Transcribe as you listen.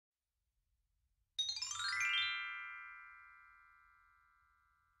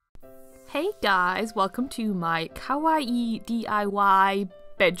Hey guys, welcome to my Kawaii DIY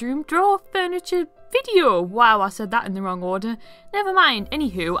bedroom drawer furniture video. Wow, I said that in the wrong order. Never mind.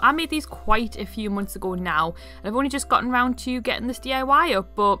 Anywho, I made these quite a few months ago now, and I've only just gotten around to getting this DIY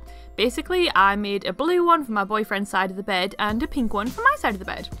up, but basically I made a blue one for my boyfriend's side of the bed and a pink one for my side of the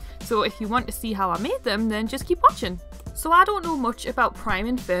bed. So if you want to see how I made them, then just keep watching. So I don't know much about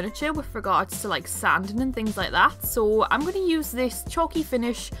priming furniture with regards to like sanding and things like that, so I'm going to use this chalky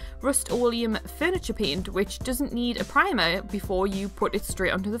finish Rust-Oleum furniture paint, which doesn't need a primer before you put it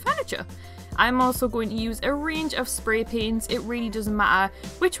straight onto the furniture. I'm also going to use a range of spray paints. It really doesn't matter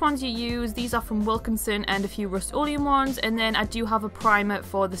which ones you use. These are from Wilkinson and a few Rust-Oleum ones, and then I do have a primer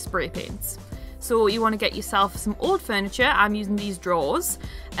for the spray paints. So you want to get yourself some old furniture. I'm using these drawers.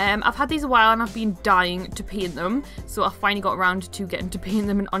 I've had these a while and I've been dying to paint them, so I finally got around to getting to paint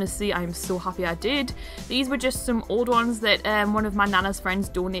them, and honestly I'm so happy I did. These were just some old ones that one of my nana's friends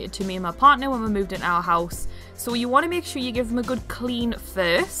donated to me and my partner when we moved into our house. So you want to make sure you give them a good clean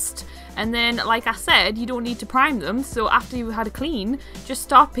first, and then like I said, you don't need to prime them, so after you've had a clean, just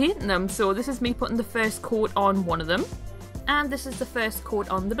start painting them. So this is me putting the first coat on one of them. And this is the first coat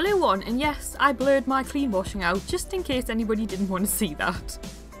on the blue one, and yes, I blurred my clean washing out just in case anybody didn't want to see that.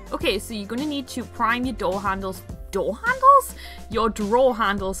 Okay, so you're going to need to prime your drawer handles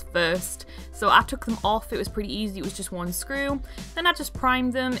first. So I took them off, it was pretty easy, it was just one screw. Then I just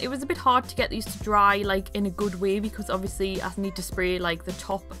primed them. It was a bit hard to get these to dry like in a good way because obviously I need to spray like the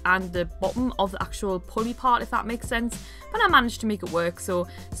top and the bottom of the actual pulley part, if that makes sense. But I managed to make it work, so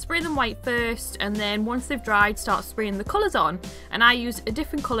spray them white first, and then once they've dried, start spraying the colours on. And I used a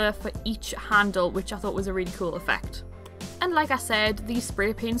different colour for each handle, which I thought was a really cool effect. And like I said, these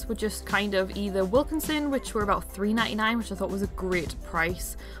spray paints were just kind of either Wilkinson, which were about $3.99, which I thought was a great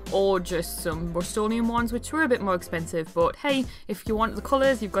price, or just some Rust-Oleum ones, which were a bit more expensive. But hey, if you want the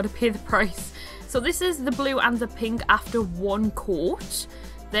colours, you've got to pay the price. So this is the blue and the pink after one coat.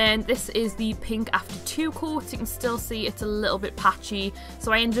 Then this is the pink after 2 coats. You can still see it's a little bit patchy,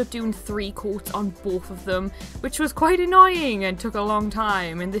 so I ended up doing 3 coats on both of them, which was quite annoying and took a long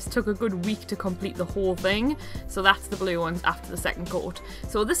time, and this took a good week to complete the whole thing. So that's the blue ones after the 2nd coat.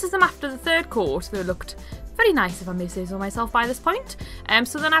 So this is them after the 3rd coat. They looked very nice, if I may say so myself by this point.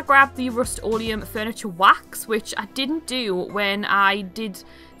 So then I grabbed the Rust-Oleum furniture wax, which I didn't do when I did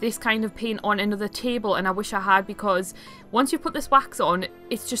this kind of paint on another table, and I wish I had, because once you put this wax on,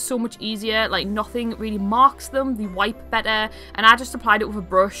 it's just so much easier. Like, nothing really marks them, they wipe better, and I just applied it with a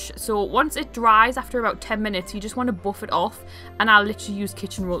brush. So once it dries after about 10 minutes, you just want to buff it off, and I literally used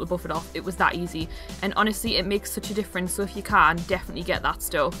kitchen roll to buff it off. It was that easy, and honestly it makes such a difference. So if you can, definitely get that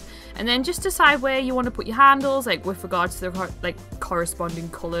stuff. And then just decide where you want to put your handles, like with regards to the like corresponding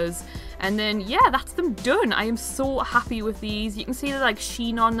colours. And then yeah, that's them done. I am so happy with these. You can see the like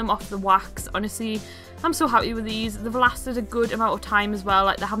sheen on them off the wax. Honestly, I'm so happy with these. They've lasted a good amount of time as well.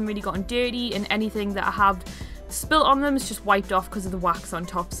 Like, they haven't really gotten dirty, and anything that I have spilt on them is just wiped off because of the wax on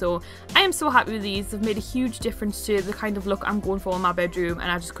top. So I am so happy with these. They've made a huge difference to the kind of look I'm going for in my bedroom,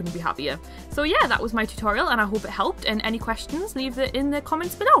 and I just couldn't be happier. So yeah, that was my tutorial, and I hope it helped. And any questions, leave it in the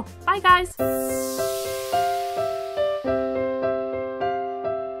comments below. Bye guys!